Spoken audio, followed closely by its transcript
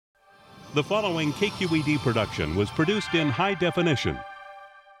The following KQED production was produced in high definition.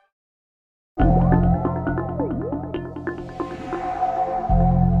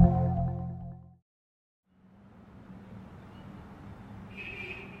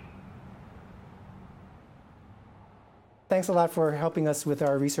 Thanks a lot for helping us with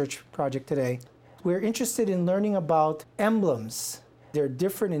our research project today. We're interested in learning about emblems. They're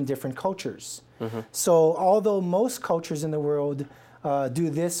different in different cultures. So although most cultures in the world do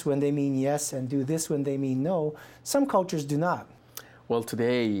this when they mean yes and do this when they mean no, some cultures do not. Well,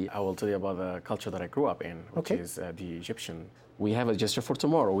 today I will tell you about the culture that I grew up in, which is the Egyptian. We have a gesture for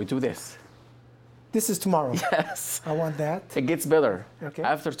tomorrow. We do this. This is tomorrow. Yes. I want that. It gets better Okay.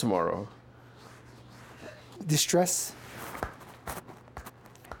 after tomorrow. Distress.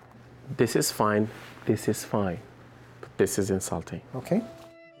 This is fine. This is fine. But this is insulting. Okay.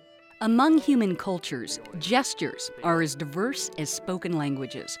 Among human cultures, gestures are as diverse as spoken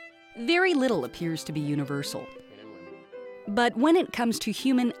languages. Very little appears to be universal. But when it comes to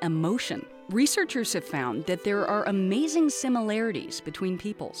human emotion, researchers have found that there are amazing similarities between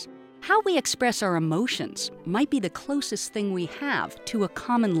peoples. How we express our emotions might be the closest thing we have to a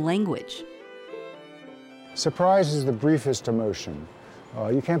common language. Surprise is the briefest emotion.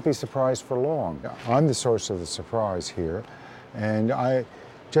 You can't be surprised for long. I'm the source of the surprise here, and I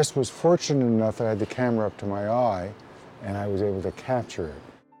just was fortunate enough that I had the camera up to my eye, and I was able to capture it.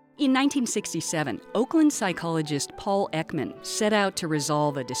 In 1967, Oakland psychologist Paul Ekman set out to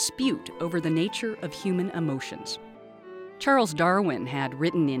resolve a dispute over the nature of human emotions. Charles Darwin had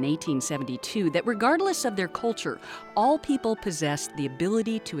written in 1872 that regardless of their culture, all people possessed the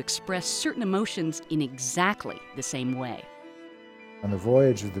ability to express certain emotions in exactly the same way. On the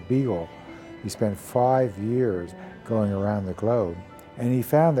voyage of the Beagle, he spent 5 years going around the globe, and he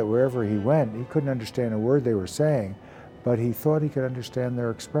found that wherever he went, he couldn't understand a word they were saying, but he thought he could understand their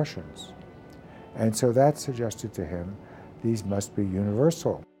expressions. And so that suggested to him, these must be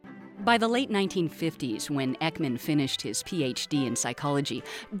universal. By the late 1950s, when Ekman finished his PhD in psychology,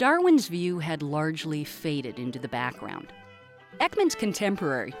 Darwin's view had largely faded into the background. Ekman's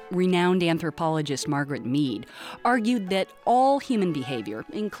contemporary, renowned anthropologist Margaret Mead, argued that all human behavior,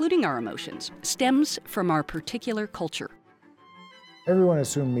 including our emotions, stems from our particular culture. Everyone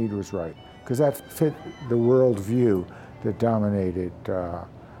assumed Mead was right, because that fit the world view that dominated the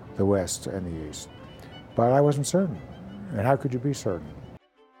West and the East. But I wasn't certain. And how could you be certain?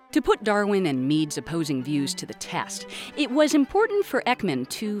 To put Darwin and Mead's opposing views to the test, it was important for Ekman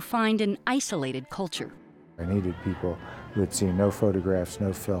to find an isolated culture. I needed people who had seen no photographs,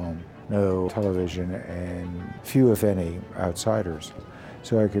 no film, no television, and few, if any, outsiders.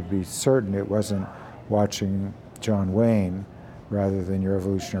 So I could be certain it wasn't watching John Wayne rather than your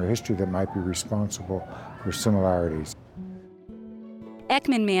evolutionary history that might be responsible for similarities.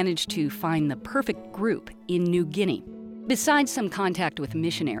 Ekman managed to find the perfect group in New Guinea. Besides some contact with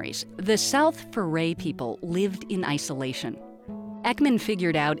missionaries, the South Foray people lived in isolation. Ekman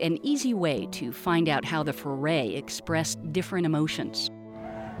figured out an easy way to find out how the Foray expressed different emotions.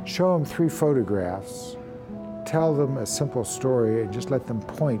 Show them 3 photographs, tell them a simple story, and just let them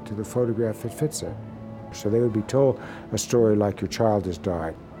point to the photograph that fits it. So they would be told a story like, your child has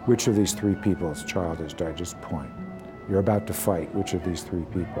died. Which of these 3 people's child has died? Just point. You're about to fight. Which of these 3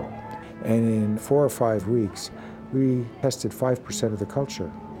 people? And in 4 or 5 weeks, we tested 5% of the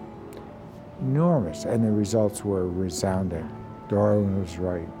culture. Enormous, and the results were resounding. Darwin was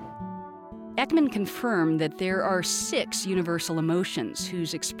right. Ekman confirmed that there are 6 universal emotions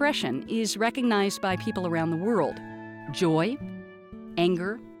whose expression is recognized by people around the world: joy,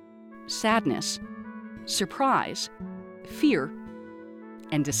 anger, sadness, surprise, fear,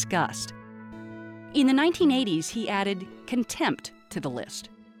 and disgust. In the 1980s, he added contempt to the list.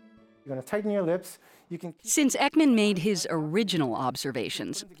 You're going to tighten your lips. Since Ekman made his original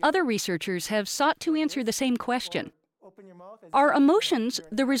observations, other researchers have sought to answer the same question. Are emotions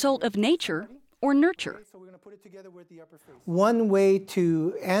the result of nature or nurture? One way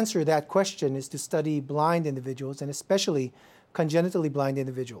to answer that question is to study blind individuals, and especially congenitally blind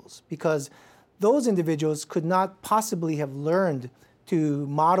individuals, because those individuals could not possibly have learned to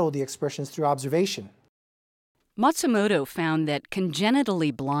model the expressions through observation. Matsumoto found that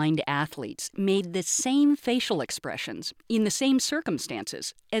congenitally blind athletes made the same facial expressions in the same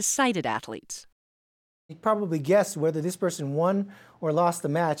circumstances as sighted athletes. You probably guess whether this person won or lost the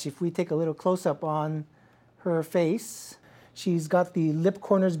match if we take a little close-up on her face. She's got the lip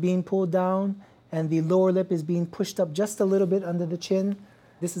corners being pulled down, and the lower lip is being pushed up just a little bit under the chin.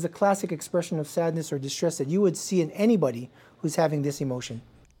 This is a classic expression of sadness or distress that you would see in anybody who's having this emotion.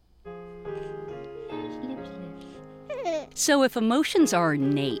 So if emotions are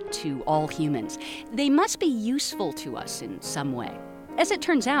innate to all humans, they must be useful to us in some way. As it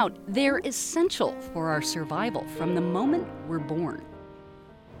turns out, they're essential for our survival from the moment we're born.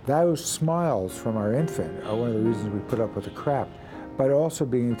 Those smiles from our infant are one of the reasons we put up with the crap, but also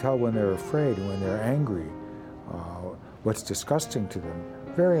being able to tell when they're afraid and when they're angry, what's disgusting to them,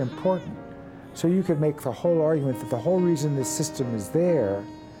 very important. So you could make the whole argument that the whole reason this system is there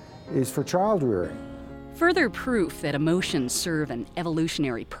is for child rearing. Further proof that emotions serve an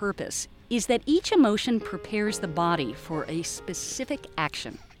evolutionary purpose is that each emotion prepares the body for a specific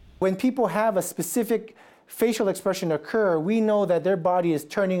action. When people have a specific facial expression occur, we know that their body is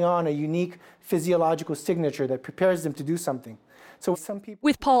turning on a unique physiological signature that prepares them to do something. So some people...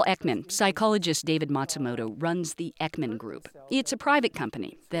 With Paul Ekman, psychologist David Matsumoto runs the Ekman Group. It's a private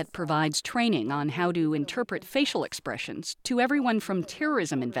company that provides training on how to interpret facial expressions to everyone from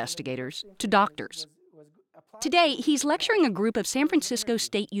terrorism investigators to doctors. Today, he's lecturing a group of San Francisco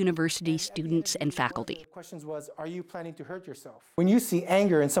State University students and faculty. The question was, are you planning to hurt yourself? When you see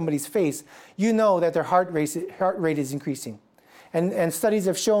anger in somebody's face, you know that their heart rate is increasing. And studies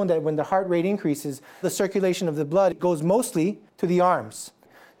have shown that when the heart rate increases, the circulation of the blood goes mostly to the arms.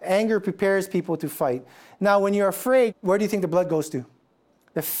 Anger prepares people to fight. Now, when you're afraid, where do you think the blood goes to?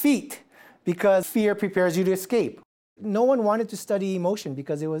 The feet, because fear prepares you to escape. No one wanted to study emotion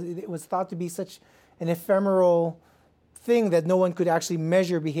because it was thought to be such an ephemeral thing that no one could actually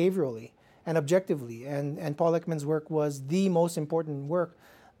measure behaviorally and objectively. And Paul Ekman's work was the most important work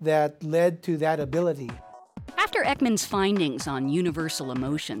that led to that ability. After Ekman's findings on universal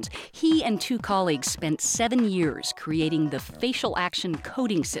emotions, he and two colleagues spent 7 years creating the Facial Action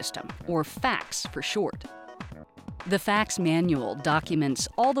Coding System, or FACS for short. The FACS manual documents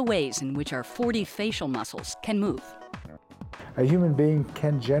all the ways in which our 40 facial muscles can move. A human being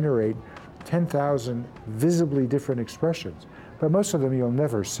can generate 10,000 visibly different expressions, but most of them you'll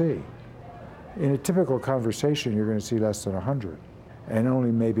never see. In a typical conversation, you're going to see less than 100, and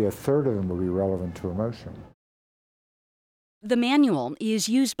only maybe a third of them will be relevant to emotion. The manual is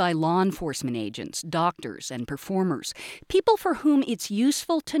used by law enforcement agents, doctors, and performers, people for whom it's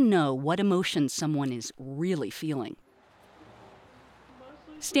useful to know what emotions someone is really feeling.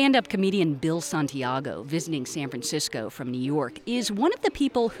 Stand-up comedian Bill Santiago, visiting San Francisco from New York, is one of the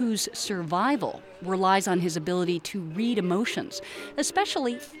people whose survival relies on his ability to read emotions,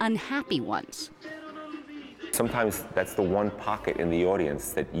 especially unhappy ones. Sometimes that's the one pocket in the audience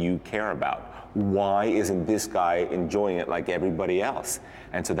that you care about. Why isn't this guy enjoying it like everybody else?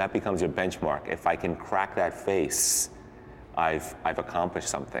 And so that becomes your benchmark. If I can crack that face, I've accomplished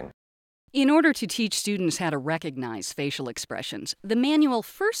something. In order to teach students how to recognize facial expressions, the manual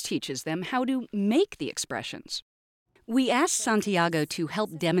first teaches them how to make the expressions. We asked Santiago to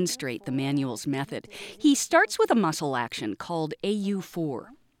help demonstrate the manual's method. He starts with a muscle action called AU4.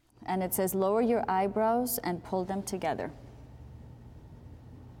 And it says lower your eyebrows and pull them together.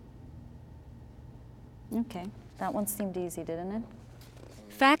 Okay, that one seemed easy, didn't it?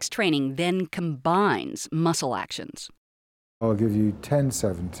 FACS training then combines muscle actions. I'll give you 10,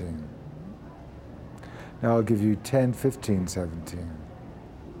 17. Now I'll give you 10, 15, 17.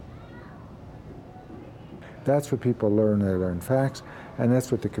 That's what people learn. They learn facts, and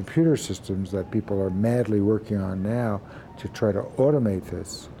that's what the computer systems that people are madly working on now to try to automate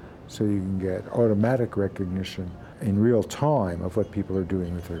this so you can get automatic recognition in real time of what people are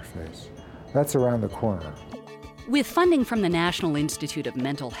doing with their face. That's around the corner. With funding from the National Institute of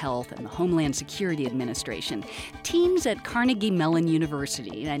Mental Health and the Homeland Security Administration, teams at Carnegie Mellon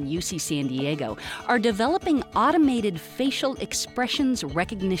University and UC San Diego are developing automated facial expressions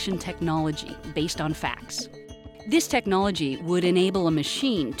recognition technology based on FACS. This technology would enable a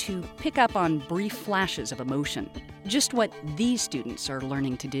machine to pick up on brief flashes of emotion, just what these students are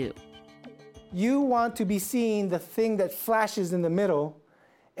learning to do. You want to be seeing the thing that flashes in the middle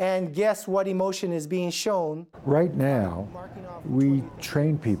and guess what emotion is being shown. Right now, we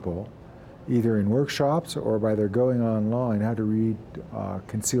train people either in workshops or by their going online how to read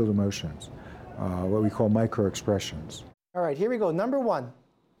concealed emotions, what we call micro-expressions. All right, here we go. Number one.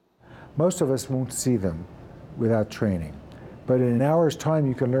 Most of us won't see them without training, but in an hour's time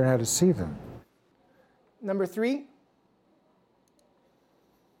you can learn how to see them. Number three.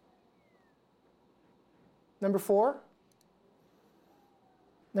 Number four.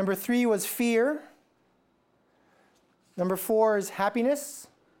 Number three was fear. Number four is happiness.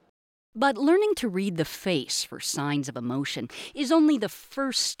 But learning to read the face for signs of emotion is only the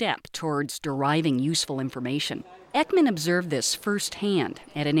first step towards deriving useful information. Ekman observed this firsthand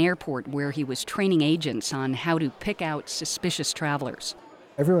at an airport where he was training agents on how to pick out suspicious travelers.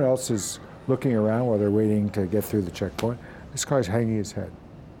 Everyone else is looking around while they're waiting to get through the checkpoint, This guy's hanging his head.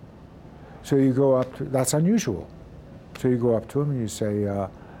 So you go up to, that's unusual. So you go up to him and you say,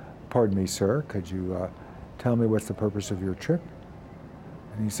 pardon me, sir, could you tell me what's the purpose of your trip?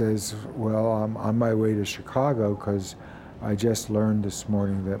 And he says, well, I'm on my way to Chicago because I just learned this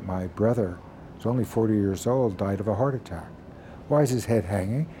morning that my brother, who's only 40 years old, died of a heart attack. Why is his head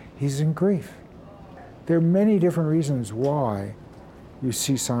hanging? He's in grief. There are many different reasons why you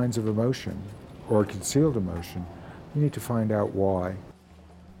see signs of emotion or concealed emotion. You need to find out why.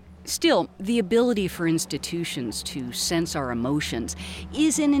 Still, the ability for institutions to sense our emotions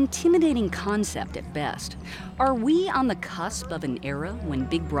is an intimidating concept at best. Are we on the cusp of an era when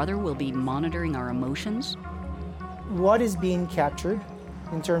Big Brother will be monitoring our emotions? What is being captured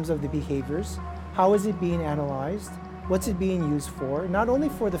in terms of the behaviors? How is it being analyzed? What's it being used for? Not only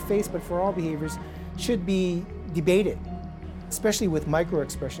for the face, but for all behaviors, should be debated, especially with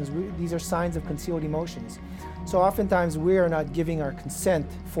micro-expressions. These are signs of concealed emotions. So oftentimes we are not giving our consent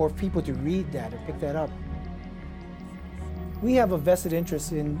for people to read that or pick that up. We have a vested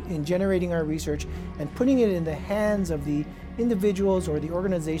interest in generating our research and putting it in the hands of the individuals or the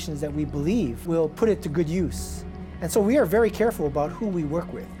organizations that we believe will put it to good use. And so we are very careful about who we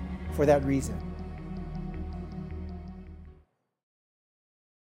work with for that reason.